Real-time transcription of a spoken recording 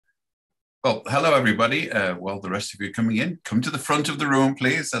Well, hello, everybody. Well, the rest of you coming in, come to the front of the room,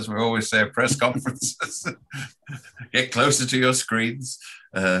 please, as we always say at press conferences. Get closer to your screens,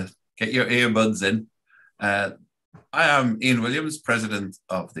 get your earbuds in. I am Ian Williams, president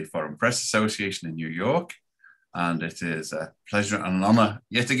of the Foreign Press Association in New York, and it is a pleasure and an honor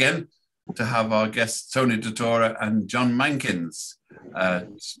yet again to have our guests Tony Tora and John Mankins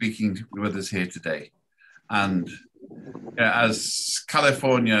speaking with us here today. And as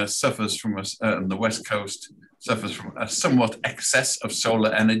California suffers from and the West Coast suffers from a somewhat excess of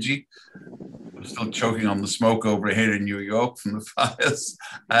solar energy, we're still choking on the smoke over here in New York from the fires.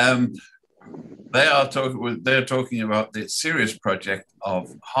 They're talking about the serious project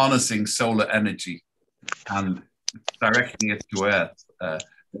of harnessing solar energy and directing it to Earth.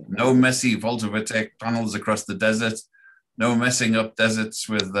 No messy photovoltaic panels across the desert. No messing up deserts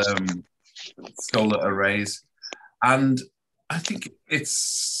with solar arrays. And I think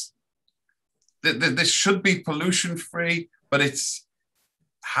this should be pollution free, but it's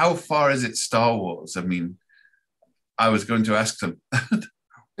how far is it Star Wars? I mean, I was going to ask them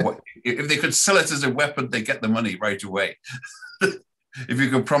if they could sell it as a weapon, they get the money right away. If you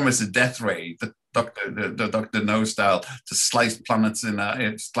could promise a death ray, the Dr. No style, to slice planets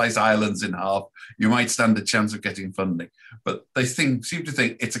slice islands in half, you might stand a chance of getting funding. But they seem to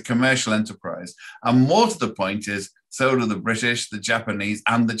think it's a commercial enterprise. And more to the point is, so do the British, the Japanese,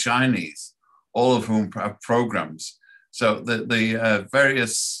 and the Chinese, all of whom have programs. So the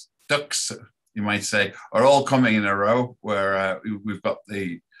various ducks, you might say, are all coming in a row, where we've got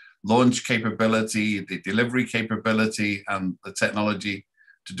the launch capability, the delivery capability, and the technology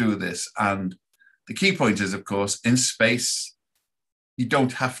to do this. And the key point is, of course, in space, you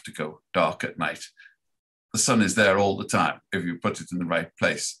don't have to go dark at night. The sun is there all the time if you put it in the right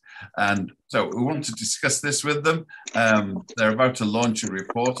place. And so we want to discuss this with them. They're about to launch a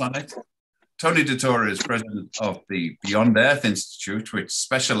report on it. Tony Tora is president of the Beyond Earth Institute, which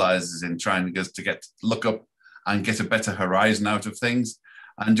specializes in trying to look up and get a better horizon out of things.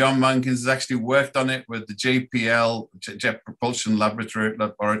 And John Mankins has actually worked on it with the JPL, Jet Propulsion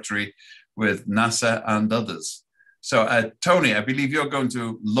Laboratory, with NASA and others. So, Tony, I believe you're going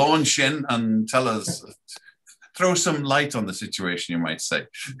to launch in and tell us, throw some light on the situation, you might say.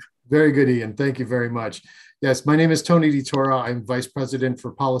 Very good, Ian. Thank you very much. Yes, my name is Tony Tora. I'm Vice President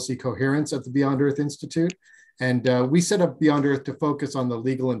for Policy Coherence at the Beyond Earth Institute. And we set up Beyond Earth to focus on the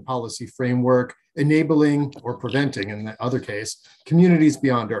legal and policy framework, enabling or preventing, in the other case, communities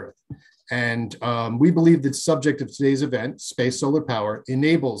beyond Earth. And we believe that the subject of today's event, space solar power,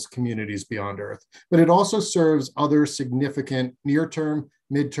 enables communities beyond Earth, but it also serves other significant near-term,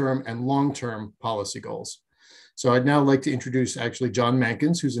 mid-term, and long-term policy goals. So I'd now like to introduce actually John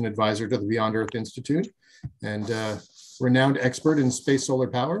Mankins, who's an advisor to the Beyond Earth Institute and renowned expert in space solar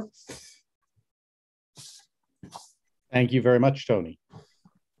power. Thank you very much, Tony.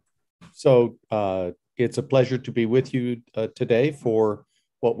 So it's a pleasure to be with you today for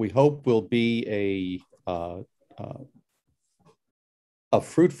what we hope will be a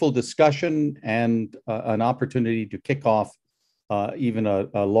fruitful discussion and an opportunity to kick off even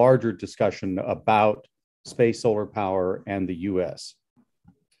a larger discussion about space solar power and the U.S.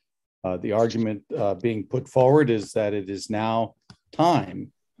 The argument being put forward is that it is now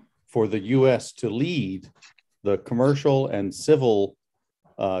time for the U.S. to lead the commercial and civil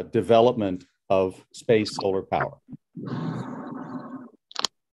development of space solar power.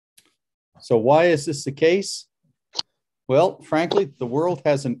 So why is this the case? Well, frankly, the world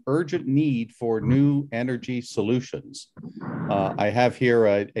has an urgent need for new energy solutions. I have here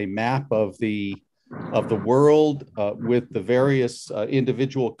a map of the world with the various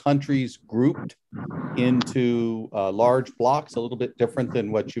individual countries grouped into large blocks, a little bit different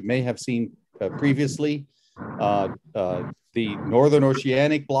than what you may have seen previously. The Northern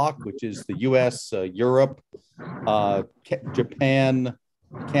Oceanic bloc, which is the US, Europe, Japan,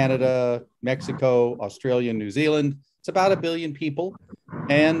 Canada, Mexico, Australia, New Zealand. It's about 1 billion people,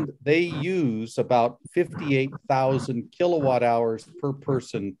 and they use about 58,000 kilowatt hours per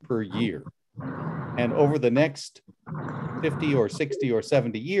person per year. And over the next 50 or 60 or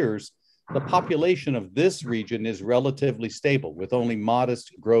 70 years, the population of this region is relatively stable with only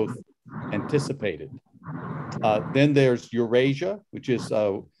modest growth anticipated. Then there's Eurasia, which is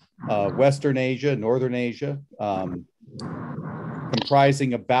Western Asia, Northern Asia,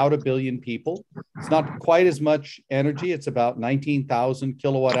 comprising about 1 billion people. It's not quite as much energy. It's about 19,000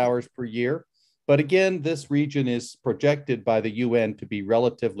 kilowatt hours per year. But again, this region is projected by the UN to be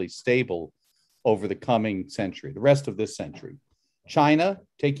relatively stable over the coming century, the rest of this century. China,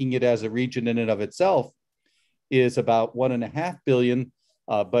 taking it as a region in and of itself, is about 1.5 billion,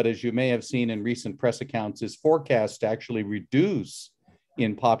 but as you may have seen in recent press accounts, is forecast to actually reduce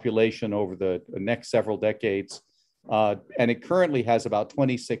in population over the next several decades. And it currently has about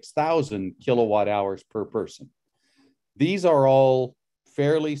 26,000 kilowatt hours per person. These are all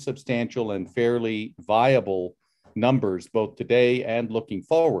fairly substantial and fairly viable numbers, both today and looking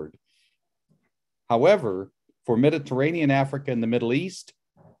forward. However, for Mediterranean Africa and the Middle East,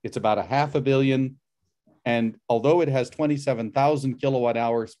 it's about 500 million. And although it has 27,000 kilowatt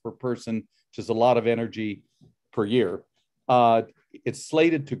hours per person, which is a lot of energy per year, it's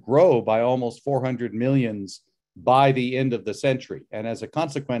slated to grow by almost 400 millions by the end of the century. And as a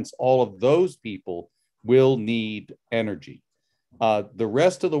consequence, all of those people will need energy. The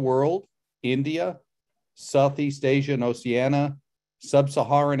rest of the world, India, Southeast Asia and Oceania,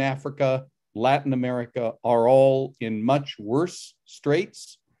 Sub-Saharan Africa, Latin America, are all in much worse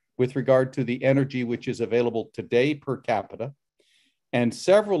straits with regard to the energy which is available today per capita. And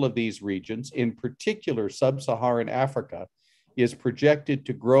several of these regions, in particular Sub-Saharan Africa, is projected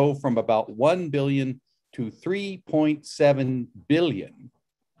to grow from about 1 billion to 3.7 billion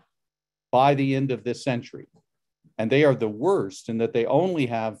by the end of this century. And they are the worst in that they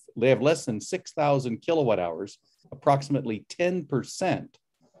have less than 6,000 kilowatt hours, approximately 10%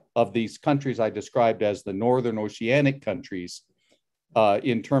 of these countries I described as the Northern Oceanic countries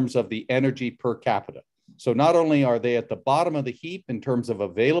in terms of the energy per capita. So not only are they at the bottom of the heap in terms of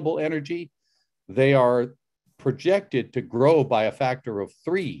available energy, they are projected to grow by a factor of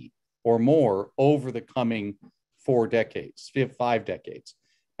 3 or more over the coming 5 decades.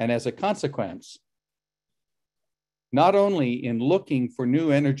 And as a consequence, not only in looking for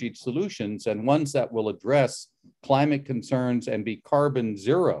new energy solutions and ones that will address climate concerns and be carbon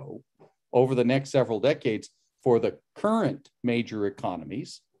zero over the next several decades for the current major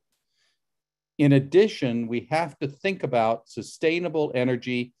economies, in addition, we have to think about sustainable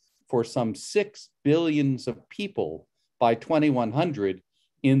energy for some 6 billion of people by 2100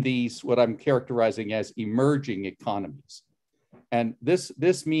 in these, what I'm characterizing as emerging economies. And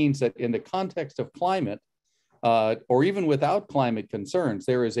this means that in the context of climate, or even without climate concerns,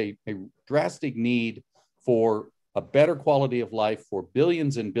 there is a drastic need for a better quality of life for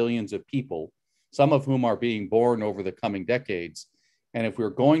billions and billions of people, some of whom are being born over the coming decades. And if we're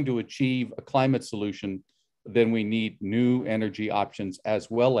going to achieve a climate solution, then we need new energy options as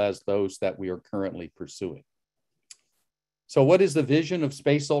well as those that we are currently pursuing. So what is the vision of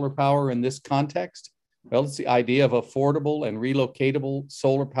space solar power in this context? Well, it's the idea of affordable and relocatable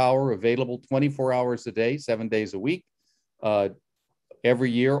solar power available 24 hours a day, 7 days a week,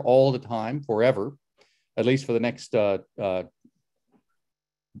 every year, all the time, forever, at least for the next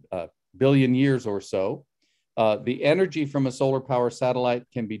billion years or so. The energy from a solar power satellite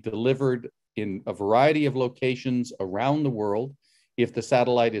can be delivered in a variety of locations around the world if the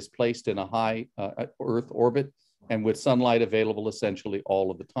satellite is placed in a high Earth orbit and with sunlight available essentially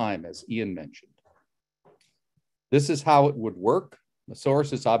all of the time, as Ian mentioned. This is how it would work. The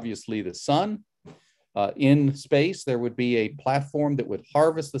source is obviously the sun. In space, there would be a platform that would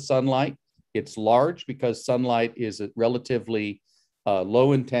harvest the sunlight. It's large because sunlight is at relatively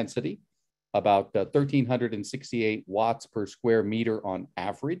low intensity, about 1,368 watts per square meter on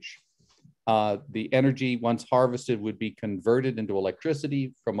average. The energy, once harvested, would be converted into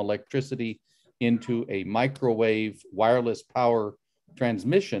electricity, from electricity into a microwave wireless power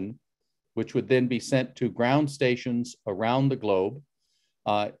transmission, which would then be sent to ground stations around the globe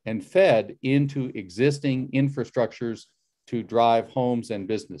and fed into existing infrastructures to drive homes and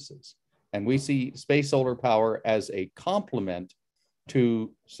businesses. And we see space solar power as a complement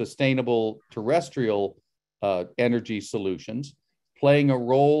to sustainable terrestrial energy solutions, playing a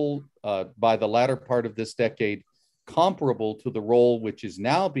role by the latter part of this decade comparable to the role which is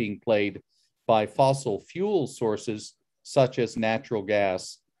now being played by fossil fuel sources such as natural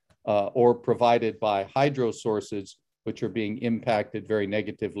gas or provided by hydro sources, which are being impacted very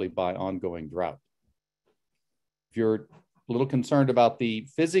negatively by ongoing drought. If you're a little concerned about the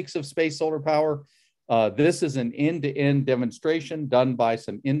physics of space solar power, this is an end-to-end demonstration done by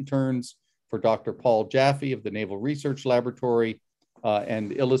some interns for Dr. Paul Jaffe of the Naval Research Laboratory,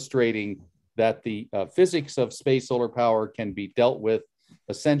 and illustrating that the physics of space solar power can be dealt with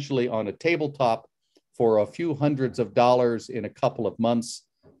essentially on a tabletop for a few hundreds of dollars in a couple of months.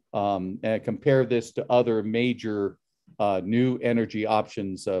 And compare this to other major new energy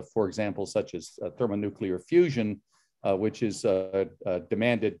options, for example, such as thermonuclear fusion, which is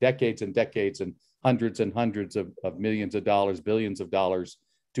demanded decades and decades and hundreds of millions of dollars, billions of dollars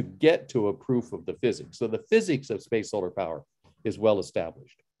to get to a proof of the physics. So the physics of space solar power is well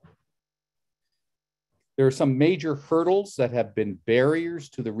established. There are some major hurdles that have been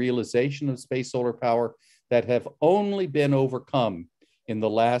barriers to the realization of space solar power that have only been overcome in the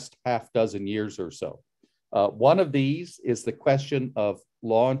last half dozen years or so. One of these is the question of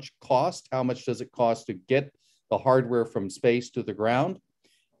launch cost. How much does it cost to get the hardware from space to the ground?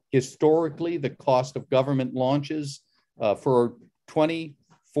 Historically, the cost of government launches for 20,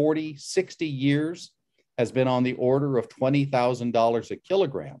 40, 60 years has been on the order of $20,000 a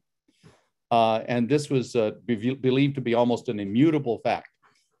kilogram. And this was believed to be almost an immutable fact.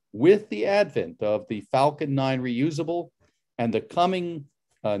 With the advent of the Falcon 9 reusable and the coming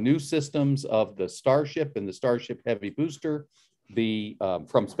new systems of the Starship and the Starship Heavy Booster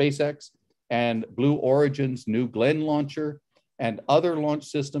from SpaceX, and Blue Origin's New Glenn launcher, and other launch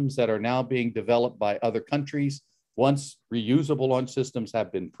systems that are now being developed by other countries, once reusable launch systems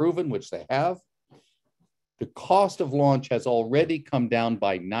have been proven, which they have, the cost of launch has already come down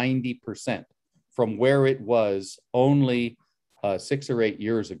by 90% from where it was only 6 or 8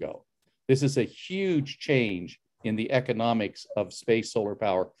 years ago. This is a huge change in the economics of space solar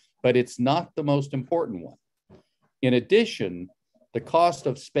power, but it's not the most important one. In addition, the cost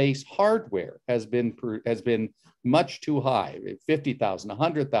of space hardware has been much too high, $50,000,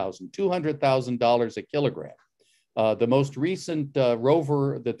 $100,000, $200,000 a kilogram. The most recent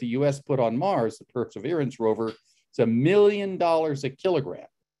rover that the US put on Mars, the Perseverance rover, is $1 million a kilogram.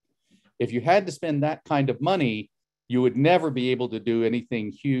 If you had to spend that kind of money, you would never be able to do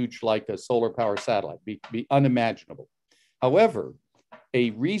anything huge like a solar power satellite, be unimaginable. However,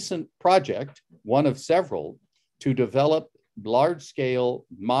 a recent project, one of several, to develop large-scale,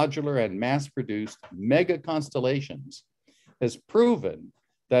 modular, and mass-produced mega constellations has proven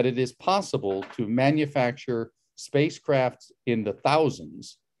that it is possible to manufacture spacecraft in the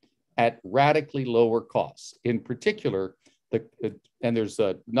thousands at radically lower costs. In particular, and there's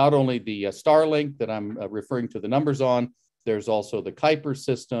not only the Starlink that I'm referring to the numbers on, there's also the Kuiper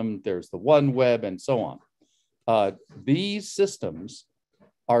system, there's the OneWeb, and so on. These systems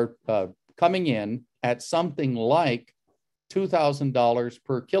are coming in at something like $2,000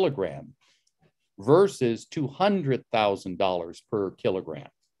 per kilogram versus $200,000 per kilogram.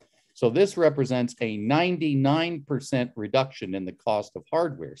 So this represents a 99% reduction in the cost of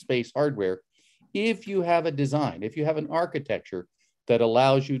hardware, space hardware, if you have a design, if you have an architecture that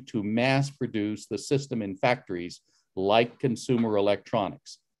allows you to mass produce the system in factories like consumer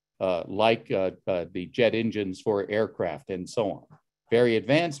electronics, like the jet engines for aircraft and so on. Very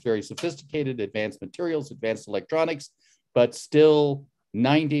advanced, very sophisticated, advanced materials, advanced electronics, but still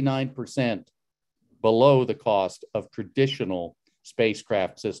 99% below the cost of traditional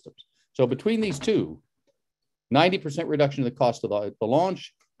spacecraft systems. So between these two, 90% reduction in the cost of the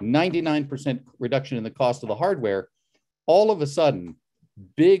launch, 99% reduction in the cost of the hardware, all of a sudden,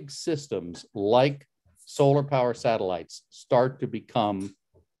 big systems like solar power satellites start to become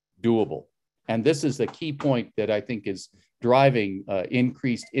doable. And this is the key point that I think is driving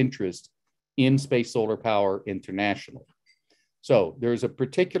increased interest in space solar power internationally. So there's a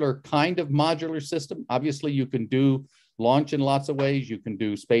particular kind of modular system. Obviously, you can do launch in lots of ways. You can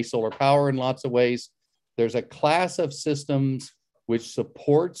do space solar power in lots of ways. There's a class of systems which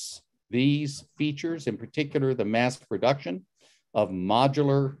supports these features, in particular, the mass production of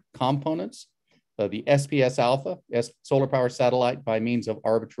modular components. The SPS Alpha, solar power satellite by means of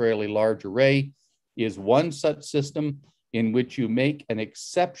arbitrarily large array, is one such system in which you make an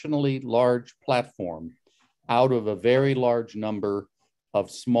exceptionally large platform out of a very large number of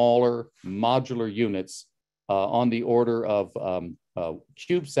smaller modular units on the order of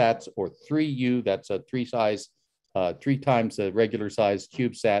CubeSats or 3U, that's a three times the regular size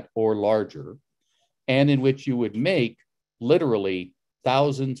CubeSat or larger, and in which you would make literally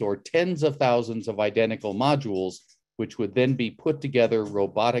thousands or tens of thousands of identical modules, which would then be put together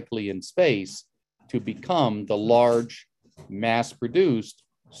robotically in space to become the large mass-produced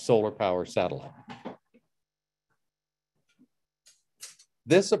solar power satellite.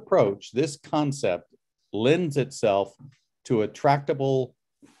 This approach, this concept, lends itself to a tractable,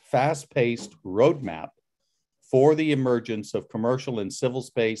 fast-paced roadmap for the emergence of commercial and civil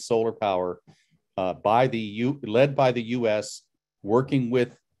space solar power led by the US, working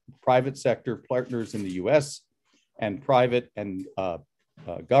with private sector partners in the US and private and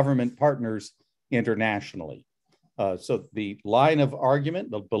government partners internationally. So the line of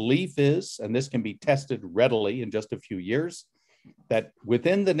argument, the belief is, and this can be tested readily in just a few years, that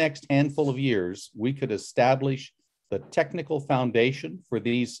within the next handful of years, we could establish the technical foundation for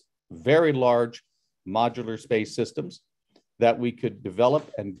these very large modular space systems, that we could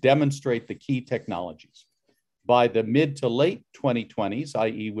develop and demonstrate the key technologies. By the mid to late 2020s,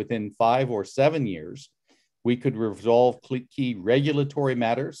 i.e. within 5 or 7 years, we could resolve key regulatory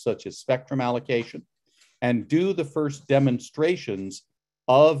matters such as spectrum allocation and do the first demonstrations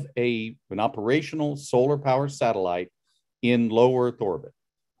of an operational solar power satellite in low Earth orbit.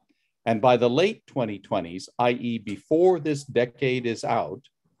 And by the late 2020s, i.e. before this decade is out,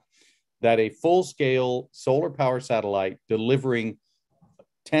 that a full-scale solar power satellite delivering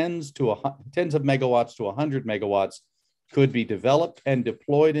tens of megawatts to 100 megawatts could be developed and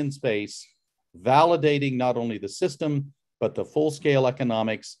deployed in space, validating not only the system, but the full-scale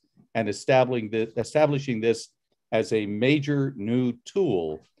economics and establishing this as a major new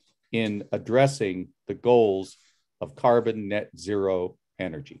tool in addressing the goals of carbon net zero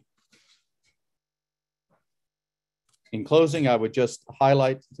energy. In closing, I would just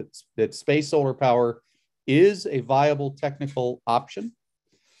highlight that space solar power is a viable technical option,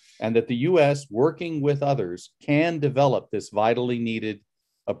 and that the US, working with others, can develop this vitally needed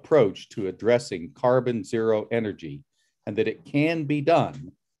approach to addressing carbon zero energy, and that it can be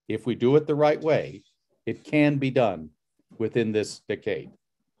done if we do it the right way. It can be done within this decade.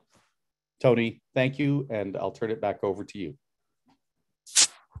 Tony, thank you, and I'll turn it back over to you.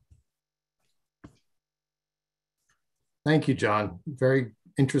 Thank you, John. Very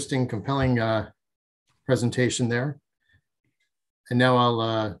interesting, compelling presentation there. And now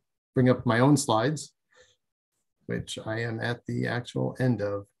I'll bring up my own slides, which I am at the actual end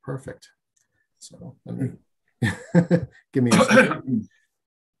of. Perfect. So let me give me a second.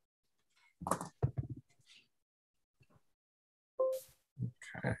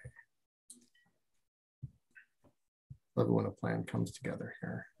 Okay. Love it when a plan comes together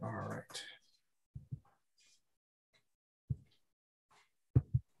here. All right.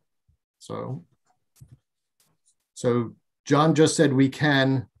 So John just said we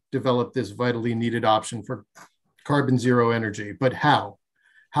can develop this vitally needed option for carbon zero energy, but how?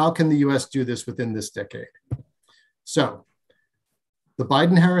 How can the US do this within this decade? So the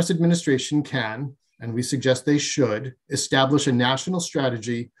Biden-Harris administration can, and we suggest they should, establish a national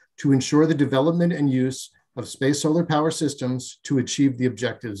strategy to ensure the development and use of space solar power systems to achieve the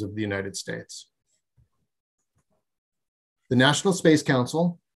objectives of the United States. The National Space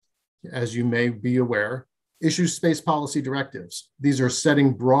Council, as you may be aware, issues space policy directives. These are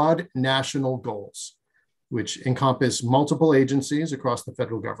setting broad national goals, which encompass multiple agencies across the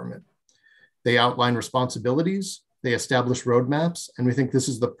federal government. They outline responsibilities, they establish roadmaps, and we think this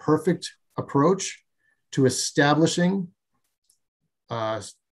is the perfect approach to establishing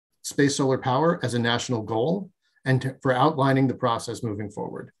space solar power as a national goal and for outlining the process moving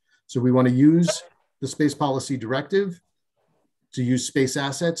forward. So we want to use the space policy directive to use space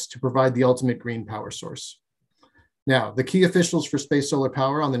assets to provide the ultimate green power source. Now, the key officials for space solar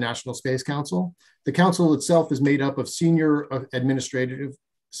power on the National Space Council, the council itself is made up of senior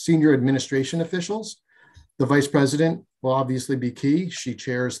administration officials. The vice president will obviously be key. She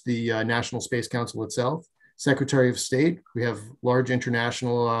chairs the National Space Council itself. Secretary of State, we have large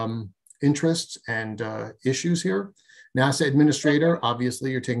international interests and issues here. NASA administrator,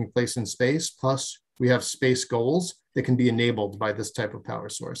 obviously you're taking place in space, plus we have space goals that can be enabled by this type of power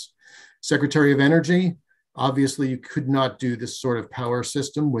source. Secretary of Energy, obviously you could not do this sort of power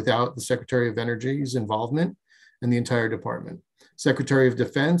system without the Secretary of Energy's involvement and the entire department. Secretary of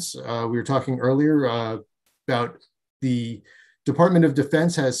Defense, we were talking earlier about the Department of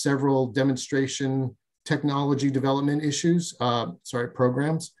Defense has several demonstration technology development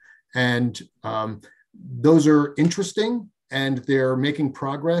programs. And those are interesting and they're making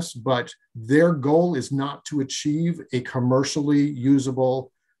progress, but their goal is not to achieve a commercially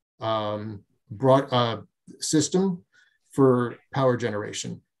usable broad system for power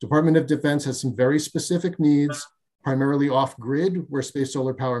generation. Department of Defense has some very specific needs, primarily off-grid, where space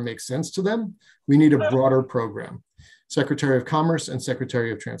solar power makes sense to them. We need a broader program. Secretary of Commerce and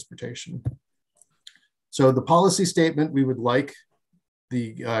Secretary of Transportation. So the policy statement we would like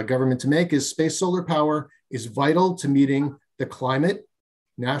the government to make is space solar power is vital to meeting the climate,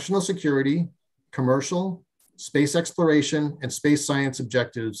 national security, commercial, space exploration, and space science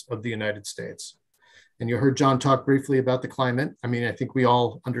objectives of the United States. And you heard John talk briefly about the climate. I mean, I think we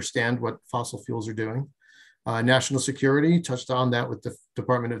all understand what fossil fuels are doing. National security, touched on that with the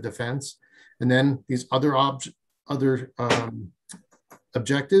Department of Defense. And then these other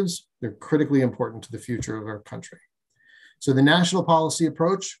objectives, they're critically important to the future of our country. So the national policy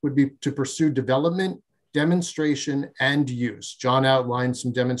approach would be to pursue development, demonstration, and use. John outlined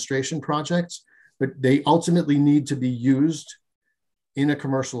some demonstration projects, but they ultimately need to be used in a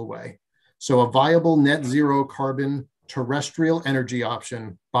commercial way. So a viable net zero carbon terrestrial energy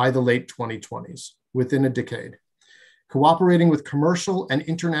option by the late 2020s, within a decade. Cooperating with commercial and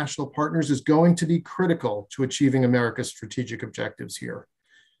international partners is going to be critical to achieving America's strategic objectives here.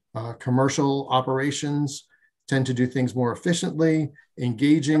 Commercial operations tend to do things more efficiently.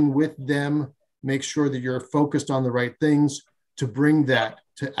 Engaging with them, make sure that you're focused on the right things to bring that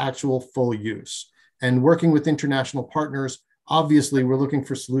to actual full use. And working with international partners, obviously, we're looking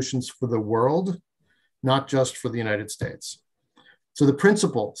for solutions for the world, not just for the United States. So the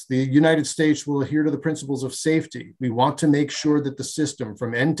principles, the United States will adhere to the principles of safety. We want to make sure that the system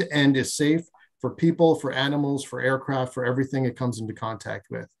from end to end is safe for people, for animals, for aircraft, for everything it comes into contact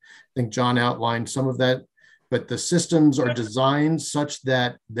with. I think John outlined some of that, but the systems are designed such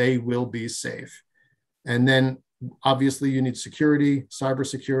that they will be safe. And then obviously you need security,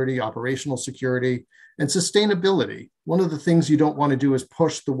 cybersecurity, operational security, and sustainability. One of the things you don't want to do is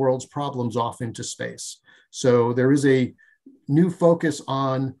push the world's problems off into space. So there is a new focus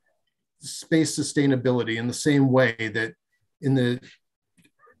on space sustainability in the same way that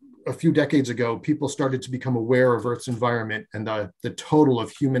a few decades ago, people started to become aware of Earth's environment and the total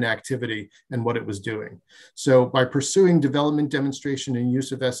of human activity and what it was doing. So by pursuing development, demonstration, and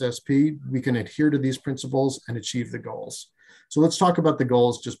use of SSP, we can adhere to these principles and achieve the goals. So let's talk about the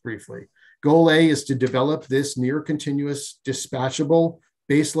goals just briefly. Goal A is to develop this near continuous dispatchable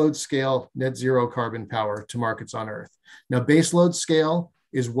baseload scale net zero carbon power to markets on Earth. Now, baseload scale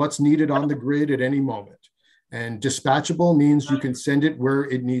is what's needed on the grid at any moment. And dispatchable means you can send it where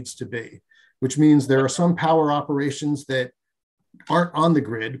it needs to be, which means there are some power operations that aren't on the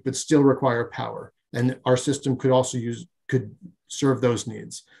grid, but still require power. And our system could serve those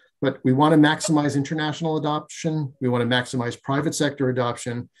needs. But we want to maximize international adoption. We want to maximize private sector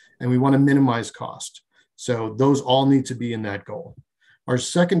adoption, and we want to minimize cost. So those all need to be in that goal. Our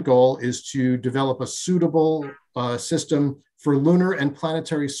second goal is to develop a suitable system for lunar and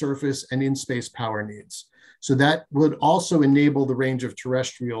planetary surface and in-space power needs. So that would also enable the range of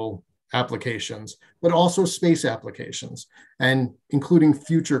terrestrial applications, but also space applications, and including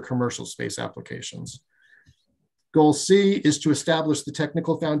future commercial space applications. Goal C is to establish the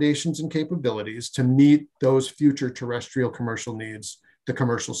technical foundations and capabilities to meet those future terrestrial commercial needs, the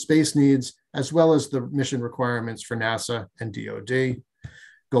commercial space needs, as well as the mission requirements for NASA and DoD.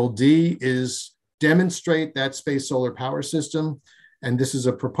 Goal D is demonstrate that space solar power system. And this is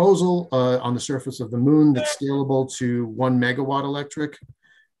a proposal on the surface of the moon that's scalable to 1 megawatt electric.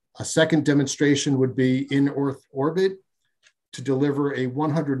 A second demonstration would be in Earth orbit to deliver a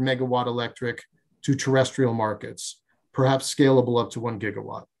 100 megawatt electric to terrestrial markets, perhaps scalable up to 1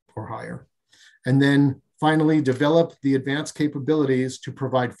 gigawatt or higher. And then finally, develop the advanced capabilities to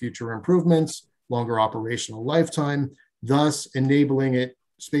provide future improvements, longer operational lifetime, thus enabling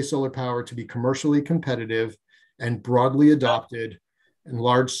space solar power to be commercially competitive and broadly adopted and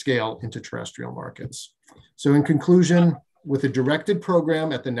large scale into terrestrial markets. So in conclusion, with a directed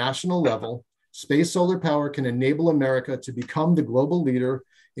program at the national level, space solar power can enable America to become the global leader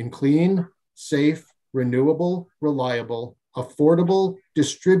in clean, safe, renewable, reliable, affordable,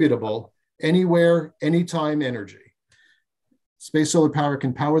 distributable, anywhere, anytime energy. Space solar power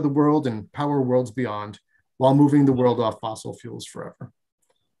can power the world and power worlds beyond while moving the world off fossil fuels forever.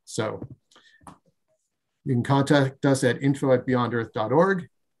 So you can contact us at info@beyondearth.org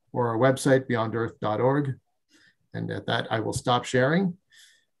or our website, beyondearth.org. And at that, I will stop sharing.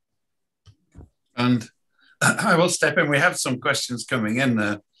 And I will step in. We have some questions coming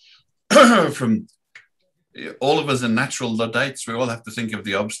in from all of us are natural Luddites. We all have to think of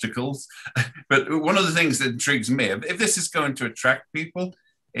the obstacles. But one of the things that intrigues me, if this is going to attract people,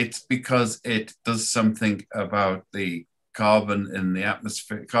 it's because it does something about the carbon in the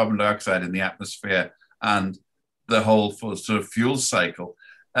atmosphere, carbon dioxide in the atmosphere, and the whole sort of fuel cycle.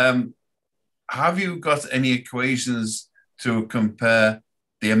 Have you got any equations to compare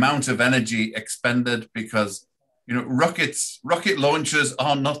the amount of energy expended? Because rocket launchers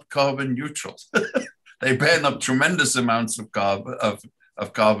are not carbon neutral. They burn up tremendous amounts of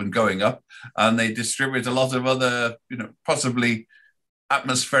carbon going up, and they distribute a lot of other, possibly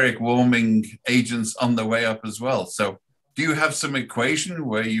atmospheric warming agents on the way up as well. So do you have some equation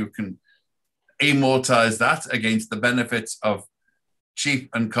where you can amortize that against the benefits of cheap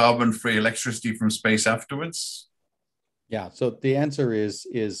and carbon-free electricity from space afterwards? Yeah, so the answer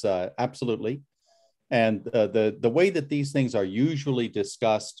is absolutely. And the way that these things are usually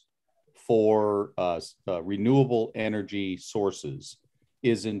discussed for renewable energy sources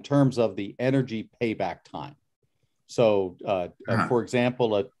is in terms of the energy payback time. So, for example,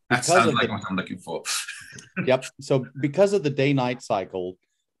 that sounds like what I'm looking for. Yep. So because of the day-night cycle,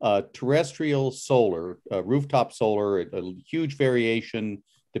 terrestrial solar, rooftop solar, a huge variation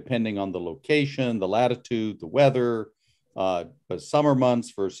depending on the location, the latitude, the weather, summer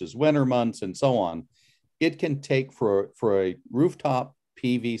months versus winter months, and so on. It can take for a rooftop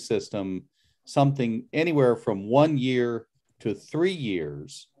PV system something anywhere from 1 year to 3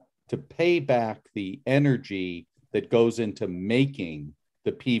 years to pay back the energy that goes into making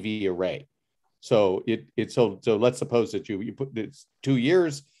the PV array. So so let's suppose that you put it's 2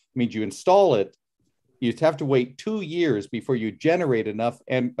 years, means you install it. You'd have to wait 2 years before you generate enough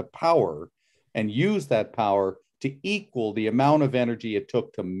power and use that power to equal the amount of energy it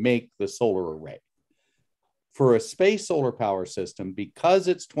took to make the solar array. For a space solar power system, because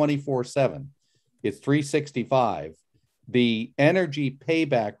it's 24/7, it's 365, the energy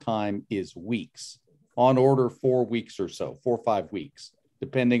payback time is weeks, on order 4 weeks or so, 4 or 5 weeks,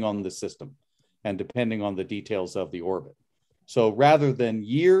 depending on the system and depending on the details of the orbit. So rather than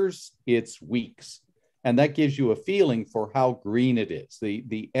years, it's weeks. And that gives you a feeling for how green it is.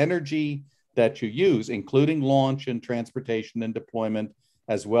 The energy that you use, including launch and transportation and deployment,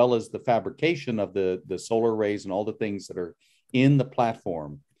 as well as the fabrication of the solar arrays and all the things that are in the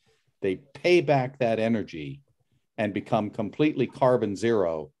platform, they pay back that energy and become completely carbon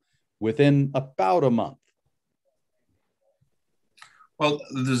zero within about a month. Well,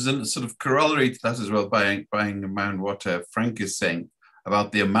 there's a sort of corollary to that as well, buying around what Frank is saying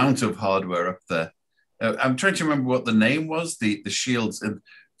about the amount of hardware up there. I'm trying to remember what the name was, the shields. And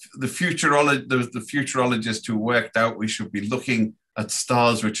the futurologist who worked out we should be looking at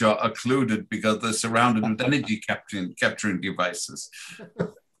stars which are occluded because they're surrounded with energy capturing devices.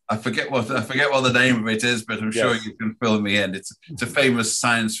 I forget what the name of it is, but I'm sure you can fill me in. It's a famous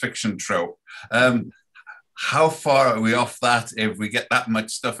science fiction trope. How far are we off that if we get that much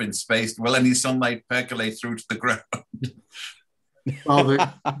stuff in space? Will any sunlight percolate through to the ground? Well,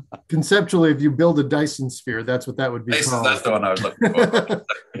 conceptually, if you build a Dyson sphere, that's what that would be called. That's the one I was looking for.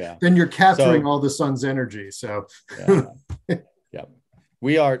 Yeah. Then you're capturing all the sun's energy. So, yeah.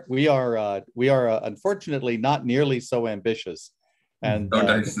 We are unfortunately not nearly so ambitious. And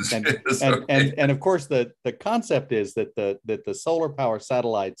of course, the concept is that the solar power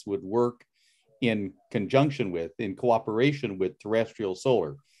satellites would work in conjunction with, in cooperation with terrestrial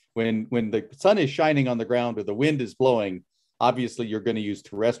solar. When the sun is shining on the ground or the wind is blowing, obviously you're going to use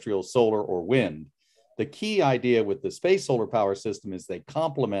terrestrial solar or wind. The key idea with the space solar power system is they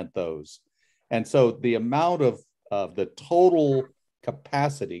complement those. And so the amount of the total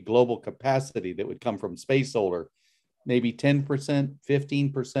capacity, global capacity that would come from space solar, maybe 10%,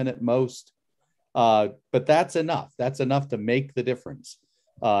 15% at most. But that's enough. That's enough to make the difference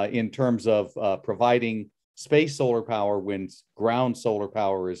in terms of providing space solar power when ground solar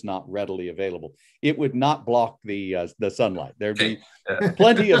power is not readily available. It would not block the sunlight. There'd be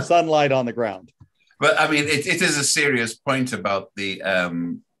plenty of sunlight on the ground. But I mean, it is a serious point about the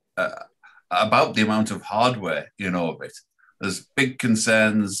amount of hardware in orbit. There's big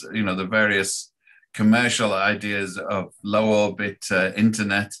concerns, the various commercial ideas of low orbit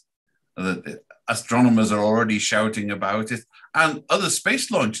internet. The astronomers are already shouting about it, and other space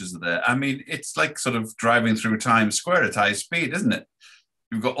launches are there. I mean, it's like sort of driving through Times Square at high speed, isn't it?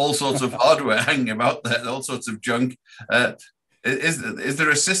 You've got all sorts of hardware hanging about there, all sorts of junk. Is there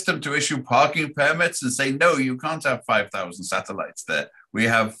a system to issue parking permits and say, no, you can't have 5,000 satellites there? We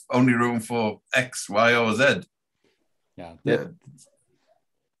have only room for X, Y, or Z. Yeah.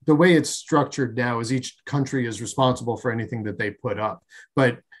 The way it's structured now is each country is responsible for anything that they put up.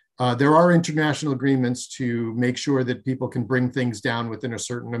 But there are international agreements to make sure that people can bring things down within a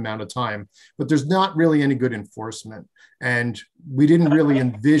certain amount of time, but there's not really any good enforcement. And we didn't really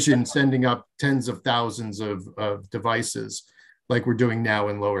envision sending up tens of thousands of devices like we're doing now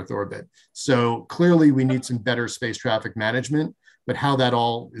in low Earth orbit. So clearly we need some better space traffic management, but how that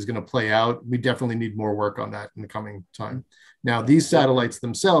all is going to play out, we definitely need more work on that in the coming time. Now, these satellites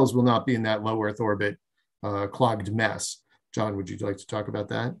themselves will not be in that low Earth orbit clogged mess. John, would you like to talk about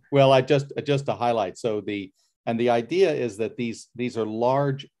that? Well, just to highlight. So the idea is that these are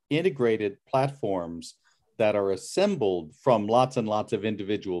large integrated platforms that are assembled from lots and lots of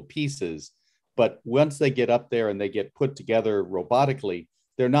individual pieces. But once they get up there and they get put together robotically,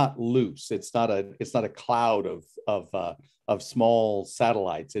 they're not loose. It's not a cloud of small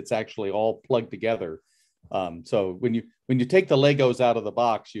satellites. It's actually all plugged together. So when you take the Legos out of the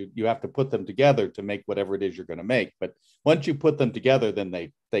box, you have to put them together to make whatever it is you're going to make. But once you put them together, then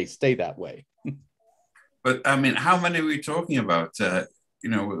they stay that way. But I mean, how many are we talking about? The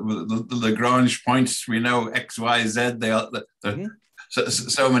Lagrange points, we know X, Y, Z. They are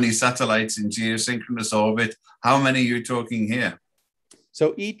so many satellites in geosynchronous orbit. How many are you talking here?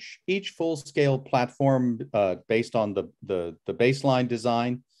 So each full-scale platform based on the baseline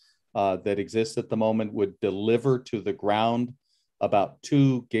design that exists at the moment would deliver to the ground about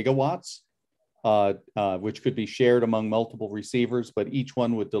 2 gigawatts, which could be shared among multiple receivers, but each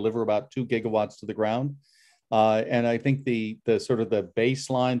one would deliver about 2 gigawatts to the ground. And I think the sort of the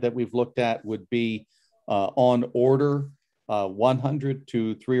baseline that we've looked at would be on order 100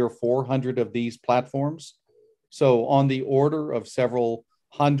 to 300 or 400 of these platforms. So on the order of several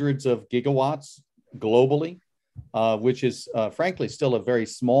hundreds of gigawatts globally, which is frankly still a very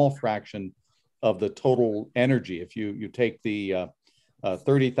small fraction of the total energy. If you take the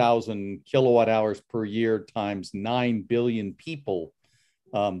 30,000 kilowatt hours per year times 9 billion people,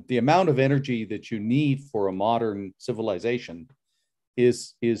 the amount of energy that you need for a modern civilization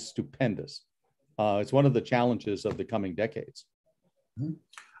is stupendous. It's one of the challenges of the coming decades.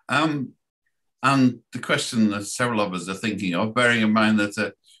 And the question that several of us are thinking of, bearing in mind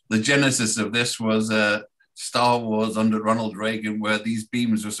that the genesis of this was Star Wars under Ronald Reagan, where these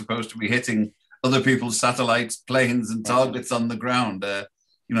beams were supposed to be hitting other people's satellites, planes, and targets on the ground. The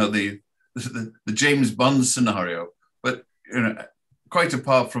James Bond scenario. But quite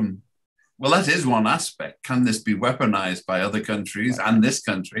apart from, well, that is one aspect. Can this be weaponized by other countries and this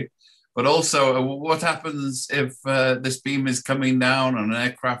country? But also, what happens if this beam is coming down and an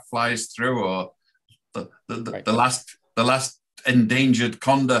aircraft flies through, or the last endangered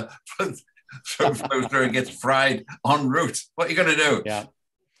condor flows through and gets fried en route? What are you going to do? Yeah.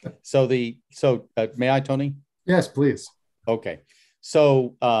 So may I, Tony? Yes, please. Okay.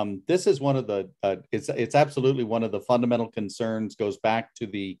 So this is one of the it's absolutely one of the fundamental concerns. Goes back to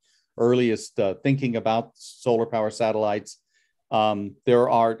the earliest thinking about solar power satellites. There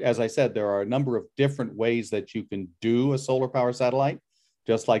are, as I said, there are a number of different ways that you can do a solar power satellite,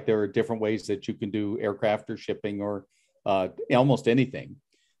 just like there are different ways that you can do aircraft or shipping or almost anything.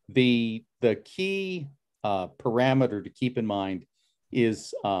 The key parameter to keep in mind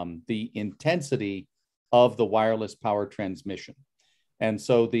is the intensity of the wireless power transmission. And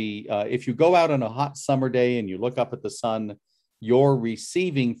so if you go out on a hot summer day and you look up at the sun, you're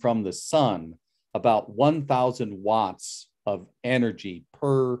receiving from the sun about 1,000 watts of energy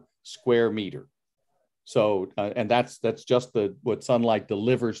per square meter. So, and that's just what sunlight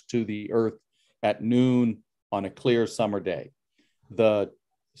delivers to the Earth at noon on a clear summer day. The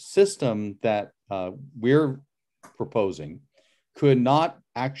system that we're proposing could not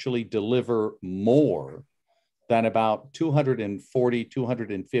actually deliver more than about 240,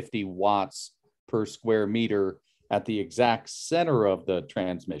 250 watts per square meter at the exact center of the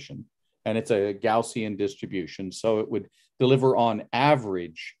transmission. And it's a Gaussian distribution. So it would deliver on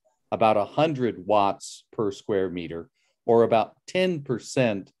average about 100 watts per square meter, or about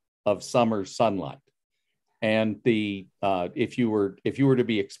 10% of summer sunlight. And if you were to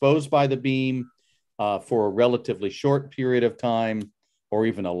be exposed by the beam for a relatively short period of time, or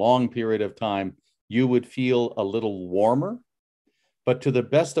even a long period of time, you would feel a little warmer. But to the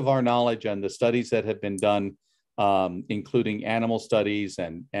best of our knowledge and the studies that have been done, including animal studies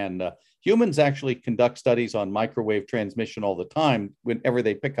and humans actually conduct studies on microwave transmission all the time whenever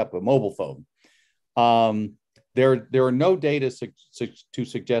they pick up a mobile phone. There are no data to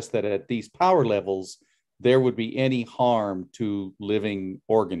suggest that at these power levels, there would be any harm to living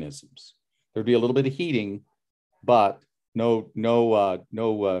organisms. There'd be a little bit of heating, but no, they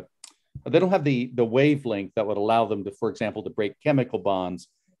don't have the wavelength that would allow them to, for example, to break chemical bonds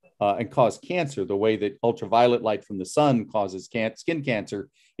and cause cancer the way that ultraviolet light from the sun causes skin cancer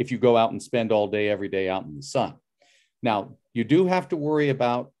if you go out and spend all day, every day out in the sun. Now, you do have to worry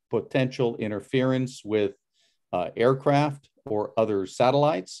about potential interference with aircraft or other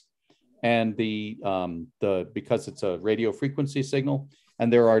satellites, and because it's a radio frequency signal.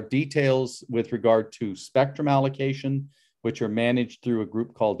 And there are details with regard to spectrum allocation, which are managed through a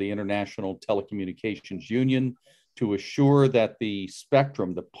group called the International Telecommunications Union, to assure that the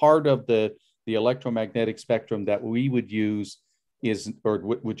spectrum, the part of the electromagnetic spectrum that we would use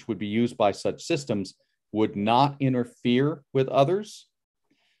which would be used by such systems, would not interfere with others.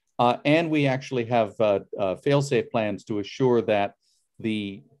 And we actually have fail-safe plans to assure that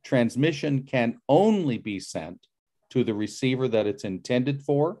the transmission can only be sent to the receiver that it's intended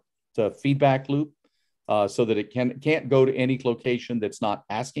for. It's a feedback loop, so that it can't go to any location that's not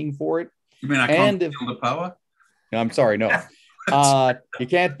asking for it. You mean I can't steal the power? I'm sorry, no. You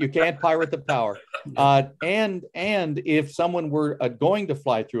can't pirate the power. And if someone were going to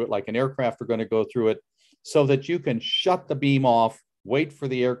fly through it, like an aircraft are going to go through it, so that you can shut the beam off, wait for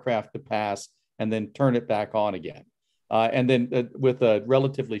the aircraft to pass, and then turn it back on again. And then with a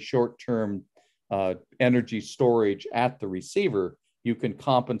relatively short-term energy storage at the receiver, you can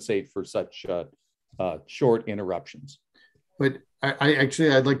compensate for such short interruptions. But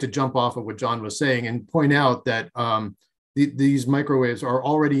I'd like to jump off of what John was saying and point out that these microwaves are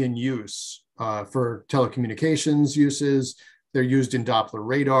already in use for telecommunications uses. They're used in Doppler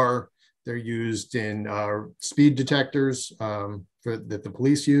radar. They're used in speed detectors that the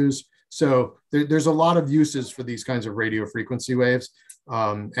police use. So there's a lot of uses for these kinds of radio frequency waves.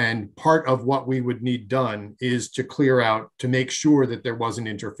 And part of what we would need done is to clear out, to make sure that there wasn't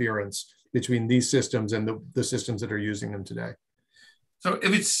interference between these systems and the systems that are using them today. So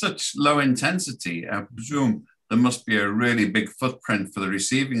if it's such low intensity, I presume there must be a really big footprint for the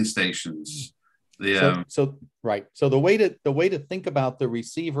receiving stations. Right. So the way to think about the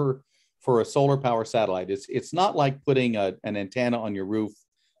receiver for a solar power satellite is it's not like putting an antenna on your roof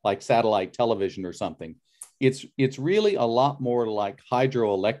like satellite television or something. It's really a lot more like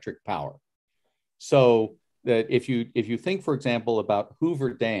hydroelectric power. So that if you think, for example, about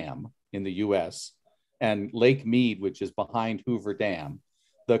Hoover Dam in the US and Lake Mead, which is behind Hoover Dam,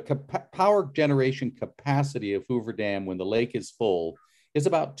 the power generation capacity of Hoover Dam when the lake is full is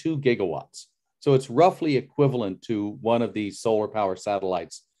about 2 gigawatts. So it's roughly equivalent to one of these solar power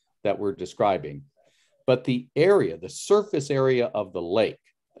satellites that we're describing. But the area, the surface area of the lake,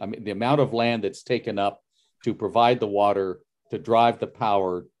 I mean, the amount of land that's taken up to provide the water, to drive the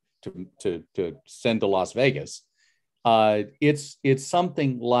power, to send to Las Vegas, it's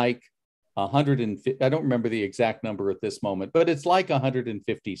something like 150, I don't remember the exact number at this moment, but it's like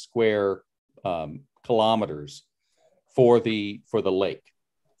 150 square kilometers for the lake,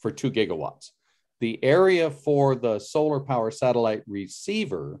 for 2 gigawatts. The area for the solar power satellite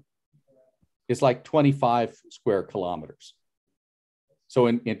receiver is like 25 square kilometers. So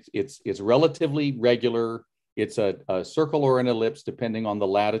it's relatively regular. It's a circle or an ellipse, depending on the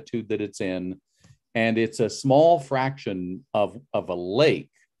latitude that it's in. And it's a small fraction of a lake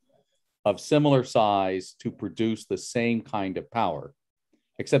of similar size to produce the same kind of power,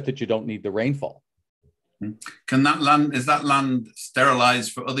 except that you don't need the rainfall. Is that land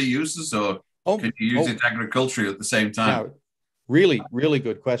sterilized for other uses, or can you use it agriculturally at the same time? Yeah, really, really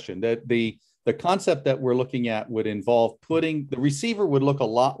good question. The concept that we're looking at would involve putting, the receiver would look a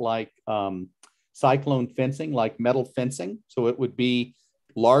lot like cyclone fencing, like metal fencing. So it would be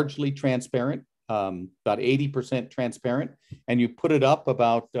largely transparent, about 80% transparent, and you put it up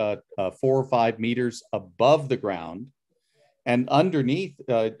about 4 or 5 meters above the ground. And underneath,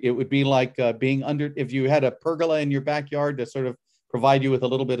 it would be like being under, if you had a pergola in your backyard to sort of provide you with a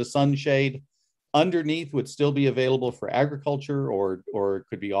little bit of sunshade, underneath would still be available for agriculture, or it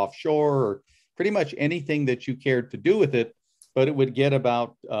could be offshore, or pretty much anything that you cared to do with it, but it would get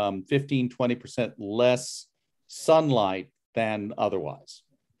about 15-20% less sunlight than otherwise.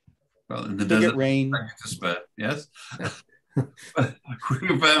 Well, in the desert, rain. Yes.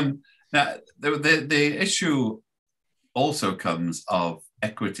 Now, the issue also comes of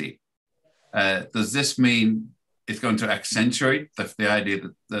equity. Does this mean it's going to accentuate the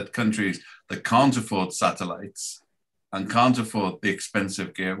idea that countries that can't afford satellites and can't afford the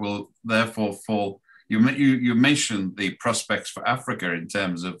expensive gear will therefore fall? You mentioned the prospects for Africa in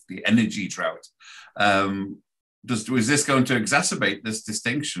terms of the energy drought. Is this going to exacerbate this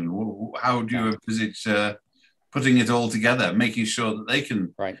distinction? How do you envisage putting it all together, making sure that they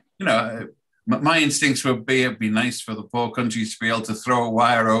can, my instincts would be it'd be nice for the poor countries to be able to throw a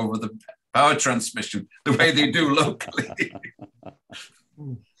wire over the power transmission the way they do locally.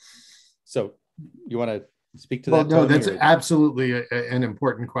 So you want to speak to that? No, that's absolutely an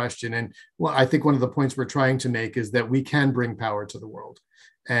important question. And I think one of the points we're trying to make is that we can bring power to the world.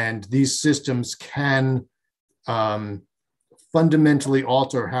 And these systems can fundamentally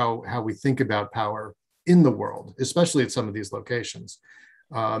alter how we think about power in the world, especially at some of these locations.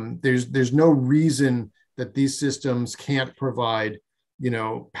 There's no reason that these systems can't provide,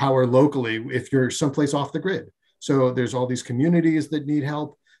 power locally if you're someplace off the grid. So there's all these communities that need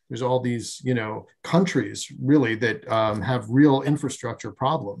help. There's all these, countries really that have real infrastructure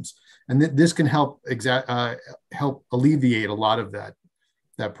problems, and this can help help alleviate a lot of that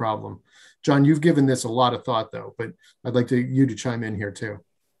problem. John, you've given this a lot of thought, though, but I'd like you to chime in here too.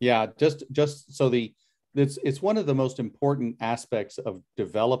 Yeah, just so it's one of the most important aspects of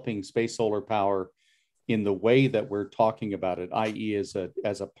developing space solar power in the way that we're talking about it, i.e., as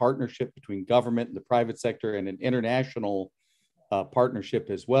a partnership between government and the private sector, and an international partnership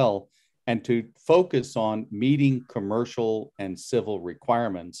as well, and to focus on meeting commercial and civil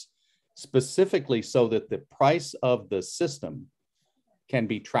requirements, specifically so that the price of the system can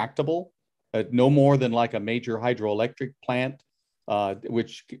be tractable, no more than like a major hydroelectric plant,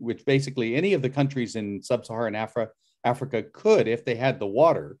 which basically any of the countries in sub-Saharan Africa could, if they had the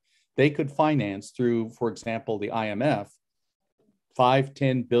water, they could finance through, for example, the IMF,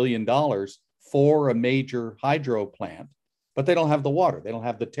 $5-10 billion for a major hydro plant, but they don't have the water, they don't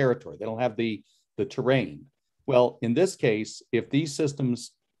have the territory, they don't have the terrain. Well, in this case, if these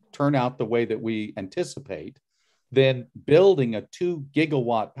systems turn out the way that we anticipate, then building a 2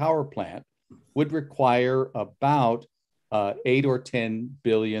 gigawatt power plant would require about $8 or $10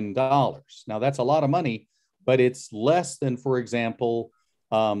 billion. Now, that's a lot of money, but it's less than, for example,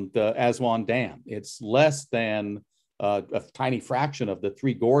 the Aswan Dam. It's less than a tiny fraction of the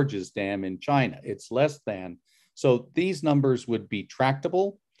Three Gorges Dam in China. It's less than. So these numbers would be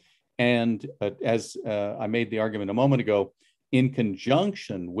tractable. And as I made the argument a moment ago, in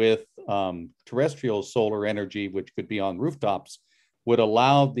conjunction with terrestrial solar energy, which could be on rooftops, would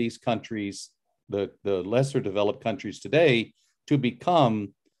allow these countries, the lesser developed countries today, to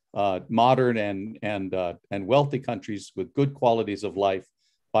become modern and wealthy countries with good qualities of life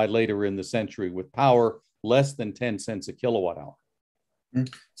by later in the century, with power less than 10 cents a kilowatt hour.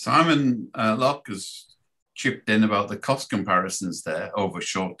 Simon Locke has chipped in about the cost comparisons there over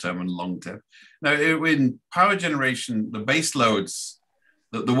short term and long term. Now, in power generation, the base loads,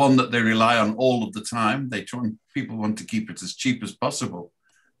 the one that they rely on all of the time, people want to keep it as cheap as possible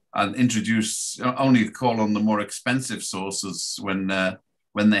and introduce, only call on the more expensive sources when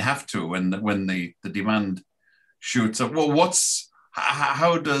they have to, when the demand shoots up. Well,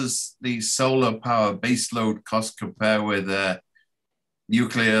 how does the solar power baseload cost compare with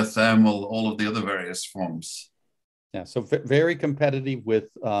nuclear, thermal, all of the other various forms? Yeah, so very competitive with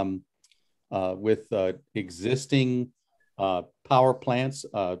existing power plants,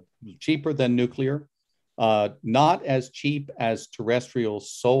 cheaper than nuclear, not as cheap as terrestrial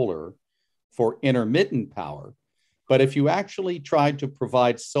solar for intermittent power. But if you actually tried to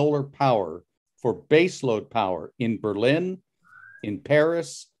provide solar power for baseload power in Berlin, in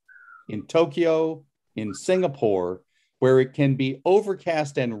Paris, in Tokyo, in Singapore, where it can be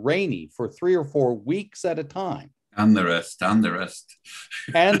overcast and rainy for 3 or 4 weeks at a time. And the rest. And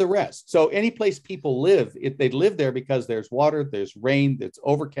the rest. So any place people live, they live there because there's water, there's rain, it's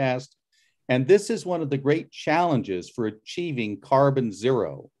overcast. And this is one of the great challenges for achieving carbon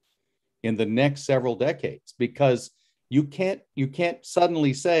zero in the next several decades, because you can't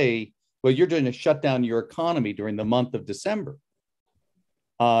suddenly say, well, you're going to shut down your economy during the month of December.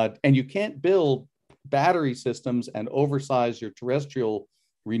 And you can't build battery systems and oversize your terrestrial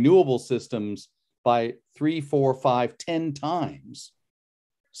renewable systems by 3, 4, 5, 10 times,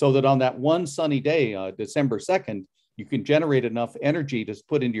 so that on that one sunny day, December 2nd, you can generate enough energy to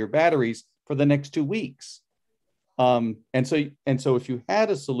put into your batteries for the next 2 weeks. And so if you had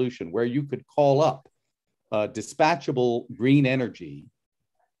a solution where you could call up dispatchable green energy,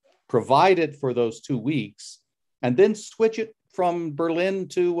 provide it for those 2 weeks, and then switch it from Berlin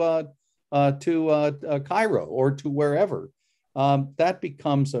to Cairo or to wherever, that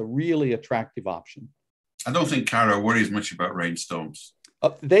becomes a really attractive option. I don't think Cairo worries much about rainstorms.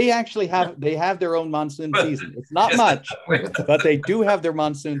 They actually have their own monsoon season. It's not much, but they do have their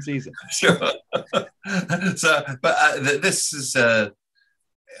monsoon season. Sure. So, but this is. Are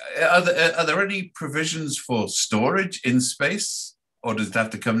there any provisions for storage in space, or does it have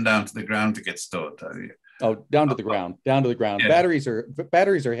to come down to the ground to get stored? Oh, down to the ground. Yeah. Batteries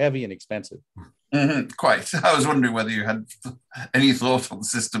are heavy and expensive. Mm-hmm, quite. I was wondering whether you had any thought on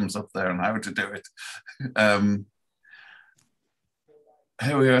systems up there and how to do it.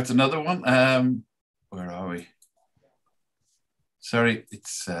 Here we are at another one. Where are we? Sorry,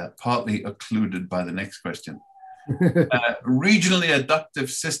 it's partly occluded by the next question. Regionally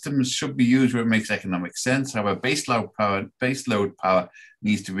adaptive systems should be used where it makes economic sense. However, baseload power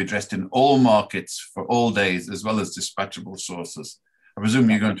needs to be addressed in all markets for all days, as well as dispatchable sources. I presume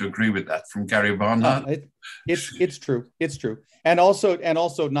you're going to agree with that, from Gary Barnard. It's true. It's true. And also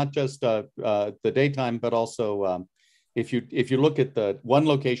not just the daytime, but also if you look at the one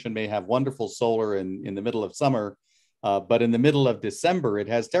location may have wonderful solar in the middle of summer, but in the middle of December it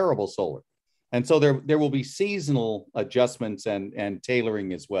has terrible solar. And so there will be seasonal adjustments and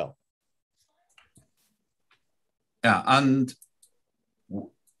tailoring as well. Yeah, and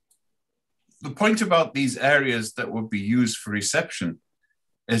the point about these areas that would be used for reception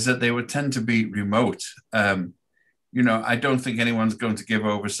is that they would tend to be remote. I don't think anyone's going to give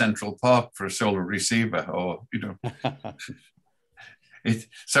over Central Park for a solar receiver, or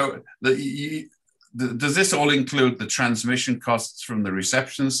does this all include the transmission costs from the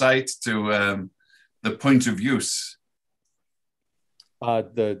reception site to the point of use?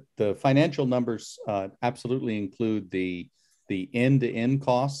 The financial numbers absolutely include the end-to-end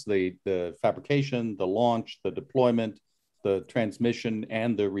costs, the fabrication, the launch, the deployment, the transmission,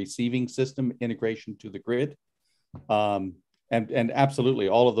 and the receiving system integration to the grid. And absolutely,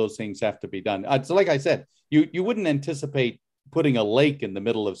 all of those things have to be done. So like I said, you wouldn't anticipate putting a lake in the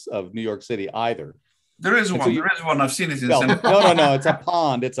middle of New York City either. There is one. There is one. I've seen it in well, no. It's a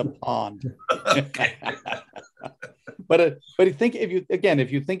pond. It's a pond. Okay. But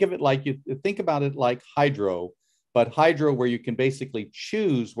if you think of it like think about it like hydro, but hydro where you can basically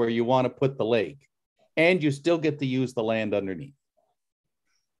choose where you want to put the lake, and you still get to use the land underneath.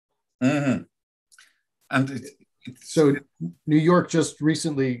 Mm-hmm. And so New York just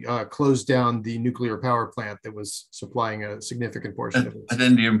recently closed down the nuclear power plant that was supplying a significant portion of it. At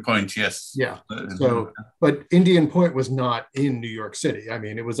Indian Point, yes. Yeah. So, but Indian Point was not in New York City. I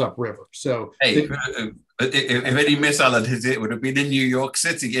mean, it was upriver. So, hey, if any missile had hit it, would have been in New York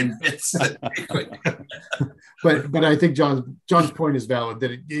City in bits. but I think John's point is valid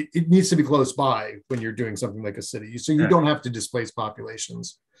that it needs to be close by when you're doing something like a city, so you don't have to displace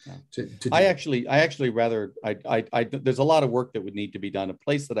populations. I actually rather there's a lot of work that would need to be done. A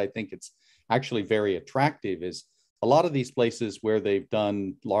place that I think it's actually very attractive is a lot of these places where they've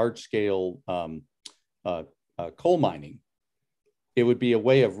done large scale coal mining. It would be a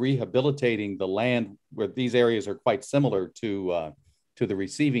way of rehabilitating the land where these areas are quite similar to the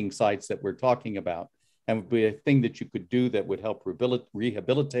receiving sites that we're talking about, and would be a thing that you could do that would help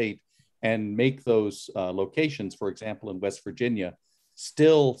rehabilitate and make those locations, for example, in West Virginia,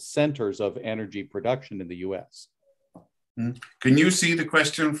 still centers of energy production in the U.S. Can you see the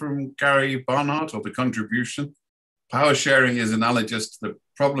question from Gary Barnard, or the contribution? Power sharing is analogous to the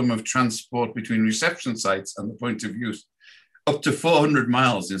problem of transport between reception sites and the point of use, up to 400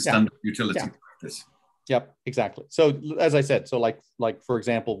 miles in standard utility practice. Yep, exactly. So as I said, so like for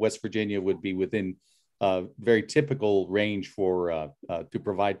example, West Virginia would be within a very typical range for to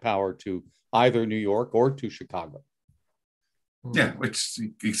provide power to either New York or to Chicago. Yeah, which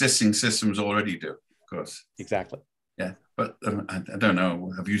existing systems already do, of course. Exactly. Yeah, but I don't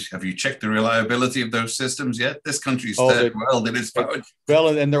know. Have you checked the reliability of those systems yet? This country's third world in its power.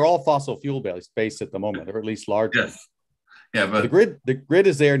 Well, and they're all fossil fuel based at the moment, or at least largely. Yes. Yeah, but the grid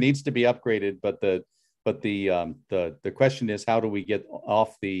is there, needs to be upgraded, but the question is, how do we get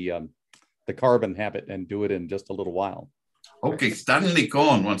off the carbon habit and do it in just a little while? Okay, Stanley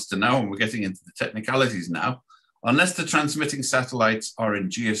Corn wants to know, and we're getting into the technicalities now. Unless the transmitting satellites are in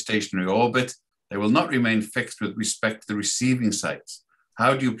geostationary orbit, they will not remain fixed with respect to the receiving sites.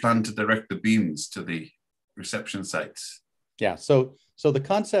 How do you plan to direct the beams to the reception sites? Yeah, so the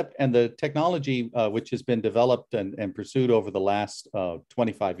concept and the technology which has been developed and pursued over the last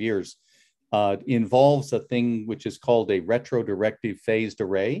 25 years involves a thing which is called a retrodirective phased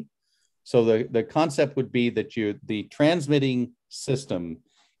array. So the concept would be that the transmitting system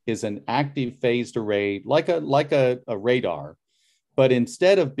is an active phased array, like a radar, but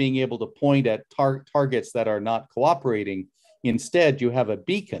instead of being able to point at targets that are not cooperating, instead you have a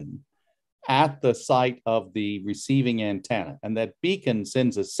beacon at the site of the receiving antenna, and that beacon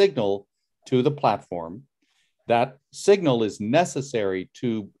sends a signal to the platform. That signal is necessary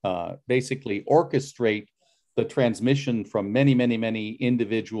to basically orchestrate the transmission from many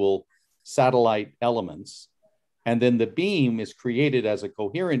individual satellite elements. And then the beam is created as a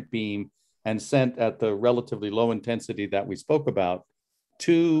coherent beam and sent at the relatively low intensity that we spoke about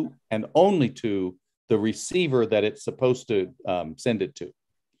to and only to the receiver that it's supposed to send it to.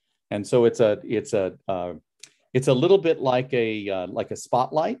 And so it's a little bit like a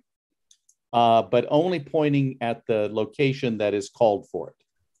spotlight, but only pointing at the location that is called for it.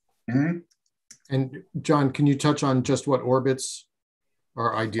 Mm-hmm. And John, can you touch on just what orbits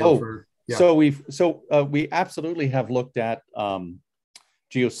are ideal for? Yeah. So we absolutely have looked at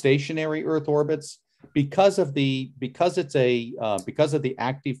geostationary Earth orbits because of the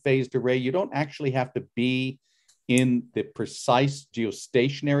active phased array. You don't actually have to be in the precise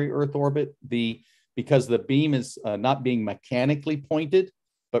geostationary Earth orbit. Because the beam is not being mechanically pointed,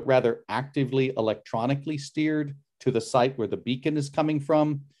 but rather actively electronically steered to the site where the beacon is coming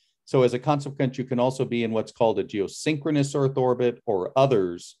from. So as a consequence, you can also be in what's called a geosynchronous Earth orbit or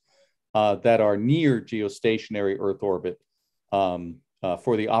others that are near geostationary Earth orbit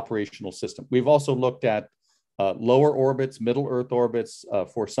for the operational system. We've also looked at lower orbits, middle Earth orbits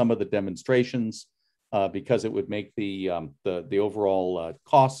for some of the demonstrations because it would make the overall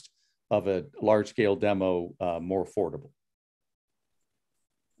cost of a large-scale demo more affordable.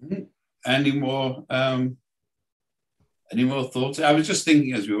 Any more thoughts? I was just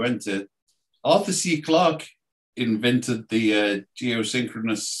thinking as we went to Arthur C. Clarke invented the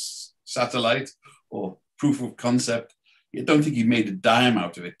geosynchronous satellite or proof of concept. I don't think he made a dime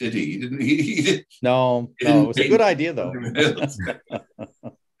out of it, did he? He didn't. No, it was a good idea though.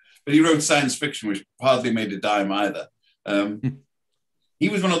 But he wrote science fiction, which hardly made a dime either. He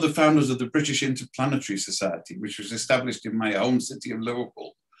was one of the founders of the British Interplanetary Society, which was established in my home city of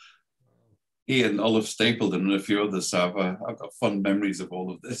Liverpool. He and Olive Stapleton and a few others. So I've got fond memories of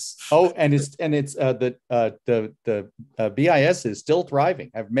all of this. Oh, and the BIS is still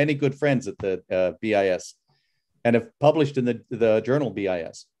thriving. I have many good friends at the BIS, and have published in the journal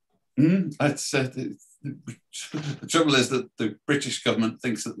BIS. That's the trouble is that the British government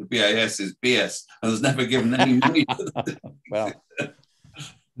thinks that the BIS is BS and has never given any money to them. Well,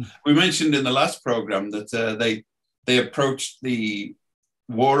 we mentioned in the last program that they approached the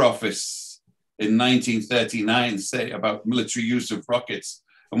War Office in 1939, say about military use of rockets,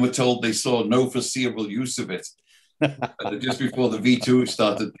 and were told they saw no foreseeable use of it. Just before the V2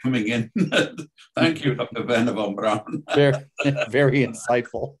 started coming in. Thank you, Dr. Werner von Braun. Very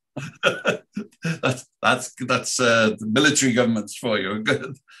insightful. That's the military governments for you.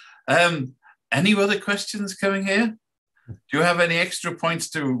 Good. Any other questions coming here? Do you have any extra points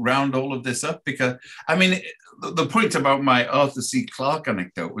to round all of this up? Because, I mean, the point about my Arthur C. Clarke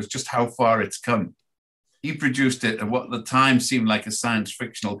anecdote was just how far it's come. He produced it at what at the time seemed like a science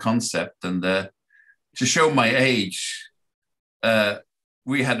fictional concept. And to show my age,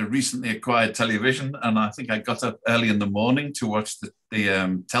 we had a recently acquired television, and I think I got up early in the morning to watch the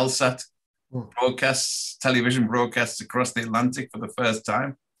Telsat television broadcasts across the Atlantic for the first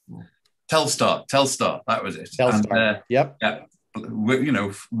time. Telstar, that was it. Telstar, and, yep. Yeah, you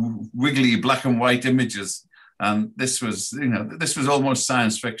know, wiggly black and white images. And this was, you know, this was almost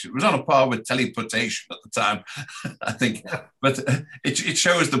science fiction. It was on a par with teleportation at the time, I think. But it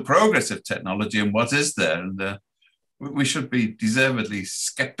shows the progress of technology and what is there. And we should be deservedly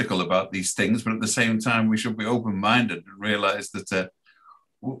skeptical about these things, but at the same time, we should be open-minded and realize that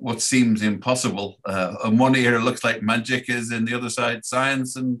what seems impossible on one era looks like magic is in the other side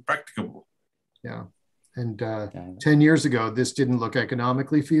science and practicable. Yeah. And 10 years ago, this didn't look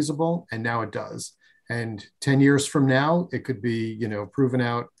economically feasible, and now it does. And 10 years from now, it could be, you know, proven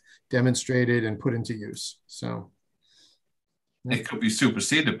out, demonstrated, and put into use. So it could be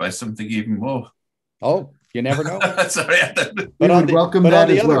superseded by something even more. Oh, you never know. Sorry, but on the, welcome that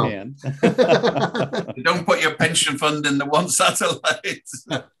as well. Hand, don't put your pension fund in the one satellite.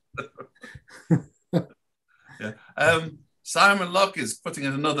 Yeah. Simon Locke is putting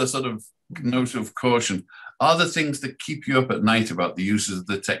in another sort of note of caution. Are there things that keep you up at night about the uses of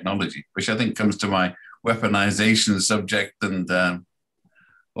the technology, which I think comes to my weaponization subject and,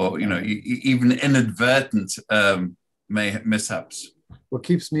 or, you know, even inadvertent mishaps? What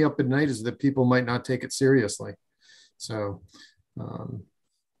keeps me up at night is that people might not take it seriously. So,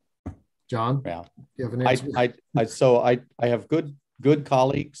 John, yeah, you have an answer? I have good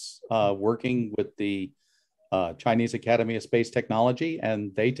colleagues working with the Chinese Academy of Space Technology,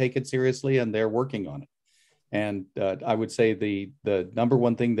 and they take it seriously and they're working on it. And I would say the number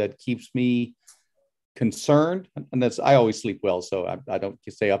one thing that keeps me concerned, and that's, I always sleep well, so I don't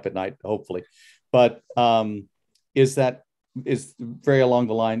stay up at night, hopefully, but is very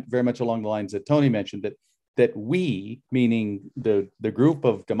much along the lines that Tony mentioned, that we, meaning the group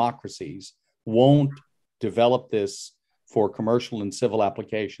of democracies, won't develop this for commercial and civil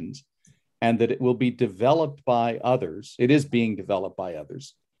applications, and that it will be developed by others. It is being developed by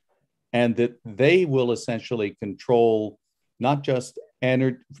others, and that they will essentially control not just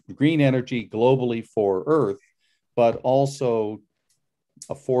green energy globally for Earth, but also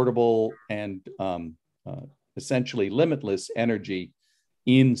affordable and essentially limitless energy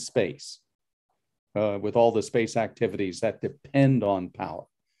in space, with all the space activities that depend on power.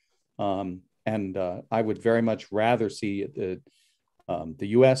 And I would very much rather see the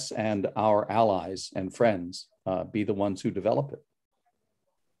US and our allies and friends be the ones who develop it.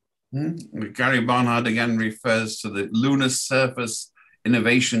 Gary Barnard again refers to the Lunar Surface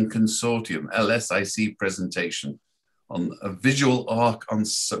Innovation Consortium, LSIC presentation on a visual arc on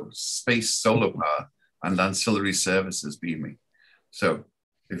space solar power and ancillary services beaming. So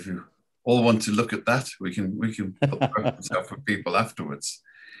if you all want to look at that, we can put the reference out for people afterwards.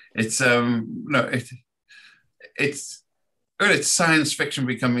 It's it's science fiction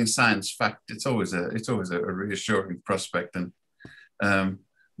becoming science fact. It's always a reassuring prospect, and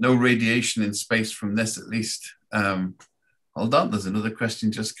no radiation in space from this, at least. Hold on, there's another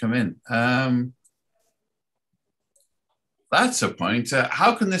question just come in. That's a point.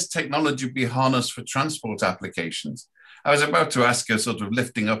 How can this technology be harnessed for transport applications? I was about to ask her, sort of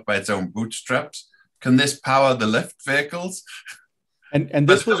lifting up by its own bootstraps. Can this power the lift vehicles? And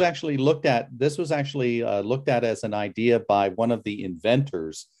this was actually looked at. This was actually looked at as an idea by one of the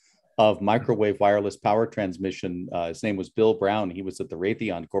inventors of microwave wireless power transmission. His name was Bill Brown. He was at the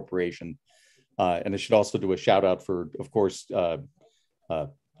Raytheon Corporation. And I should also do a shout out for, of course,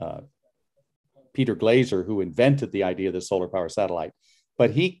 Peter Glaser, who invented the idea of the solar power satellite.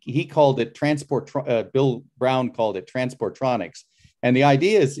 But he called it Bill Brown called it transportronics. And the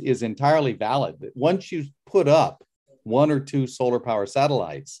idea is entirely valid. That once you put up 1 or 2 solar power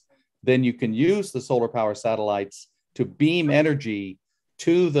satellites, then you can use the solar power satellites to beam energy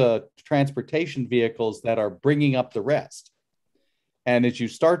to the transportation vehicles that are bringing up the rest. And as you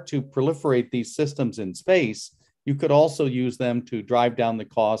start to proliferate these systems in space, you could also use them to drive down the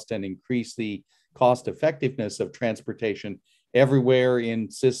cost and increase the cost effectiveness of transportation everywhere in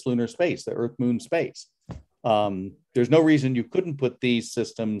cislunar space, the Earth-Moon space. There's no reason you couldn't put these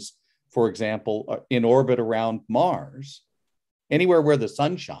systems, for example, in orbit around Mars, anywhere where the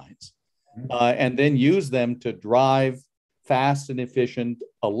sun shines, and then use them to drive fast and efficient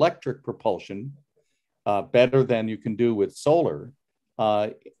electric propulsion, better than you can do with solar,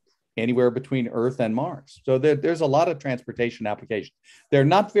 anywhere between Earth and Mars. So there's a lot of transportation applications. They're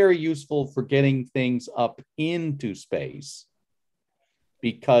not very useful for getting things up into space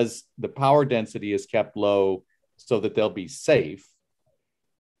because the power density is kept low so that they'll be safe.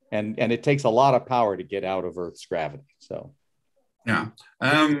 And it takes a lot of power to get out of Earth's gravity. So, yeah.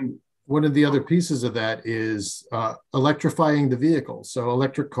 One of the other pieces of that is electrifying the vehicles. So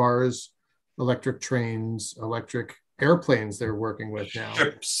electric cars, electric trains, electric airplanes they're working with now.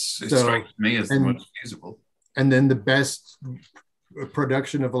 Ships, it strikes me as the most feasible. And then the best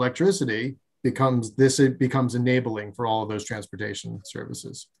production of electricity becomes enabling for all of those transportation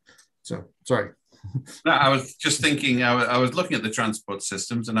services. So, sorry. No, I was just thinking, I was looking at the transport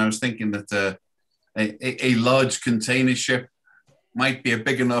systems and I was thinking that a large container ship might be a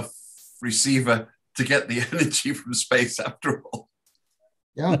big enough receiver to get the energy from space after all.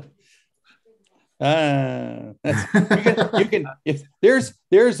 Yeah. You can if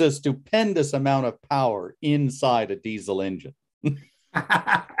there's a stupendous amount of power inside a diesel engine.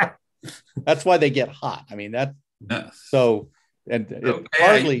 That's why they get hot. I mean, so, and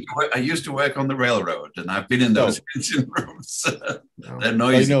okay, I used to work on the railroad and I've been in those engine rooms. They're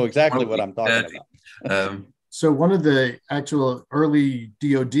noisy. I know exactly what I'm talking about. So one of the actual early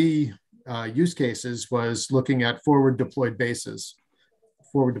DoD use cases was looking at forward deployed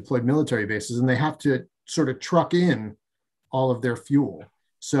military bases, and they have to sort of truck in all of their fuel.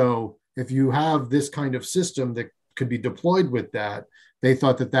 So if you have this kind of system that could be deployed with that, they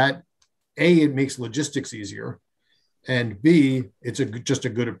thought that A, it makes logistics easier, and B, it's just a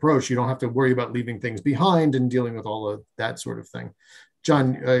good approach. You don't have to worry about leaving things behind and dealing with all of that sort of thing.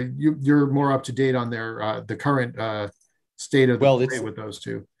 John, you're more up to date on the current state of the play with those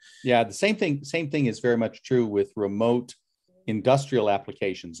two. Yeah, the same thing is very much true with remote industrial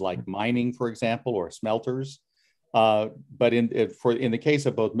applications like mining, for example, or smelters. But in the case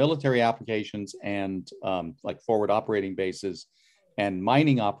of both military applications and like forward operating bases and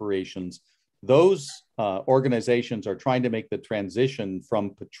mining operations, those organizations are trying to make the transition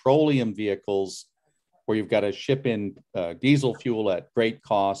from petroleum vehicles, where you've got to ship in diesel fuel at great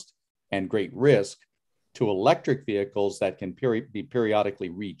cost and great risk, to electric vehicles that can be periodically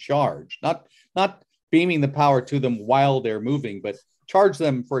recharged, not beaming the power to them while they're moving, but charge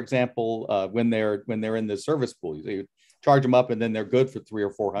them, for example, when they're in the service pool. You charge them up and then they're good for 300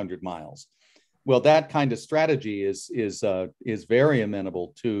 or 400 miles. Well, that kind of strategy is very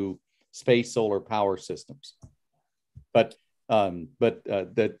amenable to space solar power systems. But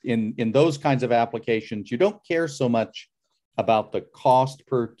that in those kinds of applications, you don't care so much about the cost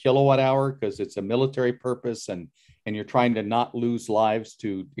per kilowatt hour because it's a military purpose and you're trying to not lose lives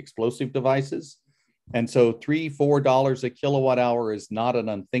to explosive devices. And so $3-4 a kilowatt hour is not an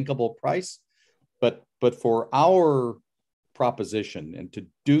unthinkable price, but for our proposition and to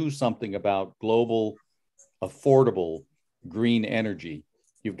do something about global, affordable green energy,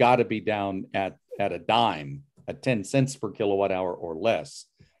 you've got to be down at a dime, at 10 cents per kilowatt hour or less,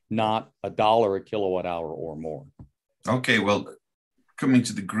 not $1 a kilowatt hour or more. Okay, well, coming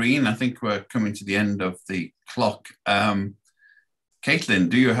to the green, I think we're coming to the end of the clock. Caitlin,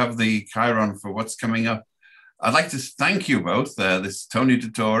 do you have the Chiron for what's coming up? I'd like to thank you both. This is Tony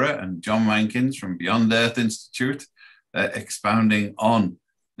Tora and John Mankins from Beyond Earth Institute, expounding on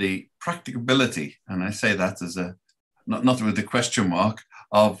the practicability, and I say that as not with a question mark,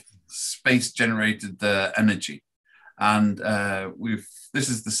 of space-generated energy. And this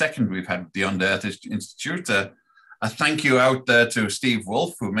is the second we've had Beyond Earth Institute. A thank you out there to Steve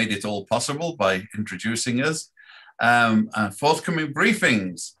Wolf, who made it all possible by introducing us. Forthcoming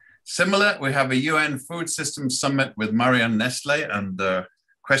briefings. Similar, we have a UN Food Systems Summit with Marianne Nestle, and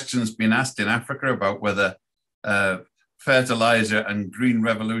questions being asked in Africa about whether fertilizer and green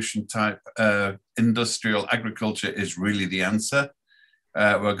revolution type industrial agriculture is really the answer.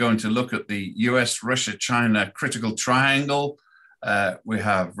 We're going to look at the US, Russia, China critical triangle. We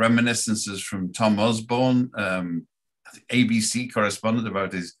have reminiscences from Tom Osborne, ABC correspondent,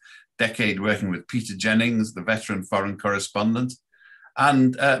 about his decade working with Peter Jennings, the veteran foreign correspondent.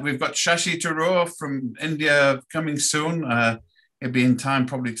 And we've got Shashi Tharoor from India coming soon. It'll be in time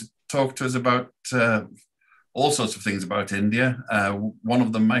probably to talk to us about all sorts of things about India. One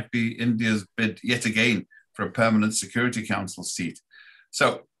of them might be India's bid yet again for a permanent Security Council seat.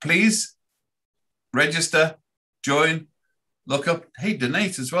 So please register, join, look up, hey,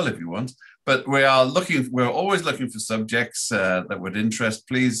 donate as well if you want. But we're always looking for subjects that would interest.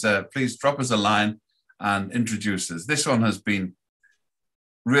 Please drop us a line and introduce us. This one has been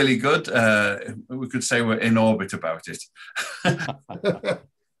really good. We could say we're in orbit about it.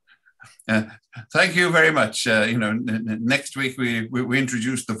 Thank you very much. Next week we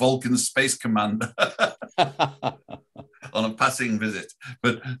introduce the Vulcan Space Command on a passing visit.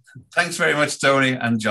 But thanks very much, Tony and John.